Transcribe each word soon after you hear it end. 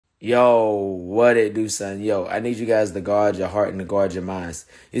Yo, what it do, son? Yo, I need you guys to guard your heart and to guard your minds.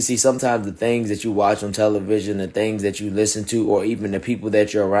 You see, sometimes the things that you watch on television, the things that you listen to, or even the people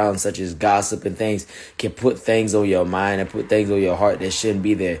that you're around, such as gossip and things, can put things on your mind and put things on your heart that shouldn't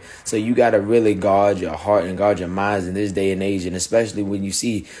be there. So you got to really guard your heart and guard your minds in this day and age, and especially when you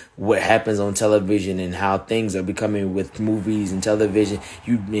see what happens on television and how things are becoming with movies and television,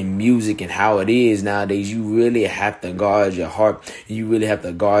 in music and how it is nowadays. You really have to guard your heart. You really have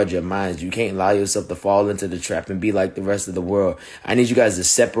to guard your minds. You can't allow yourself to fall into the trap and be like the rest of the world. I need you guys to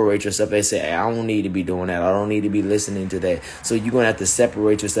separate yourself and say, hey, I don't need to be doing that. I don't need to be listening to that. So you're going to have to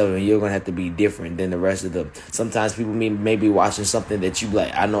separate yourself, and you're going to have to be different than the rest of them. Sometimes people may be watching something that you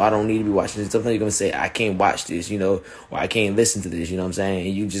like, I know I don't need to be watching this. Sometimes you're going to say, I can't watch this, or I can't listen to this, you know what I'm saying?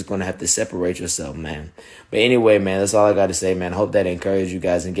 And you just going to have to separate yourself, man. But anyway, man, that's all I got to say, man. I hope that encouraged you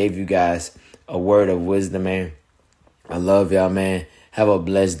guys and gave you guys a word of wisdom, man. I love y'all, man. Have a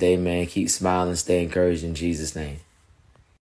blessed day, man. Keep smiling. Stay encouraged in Jesus' name.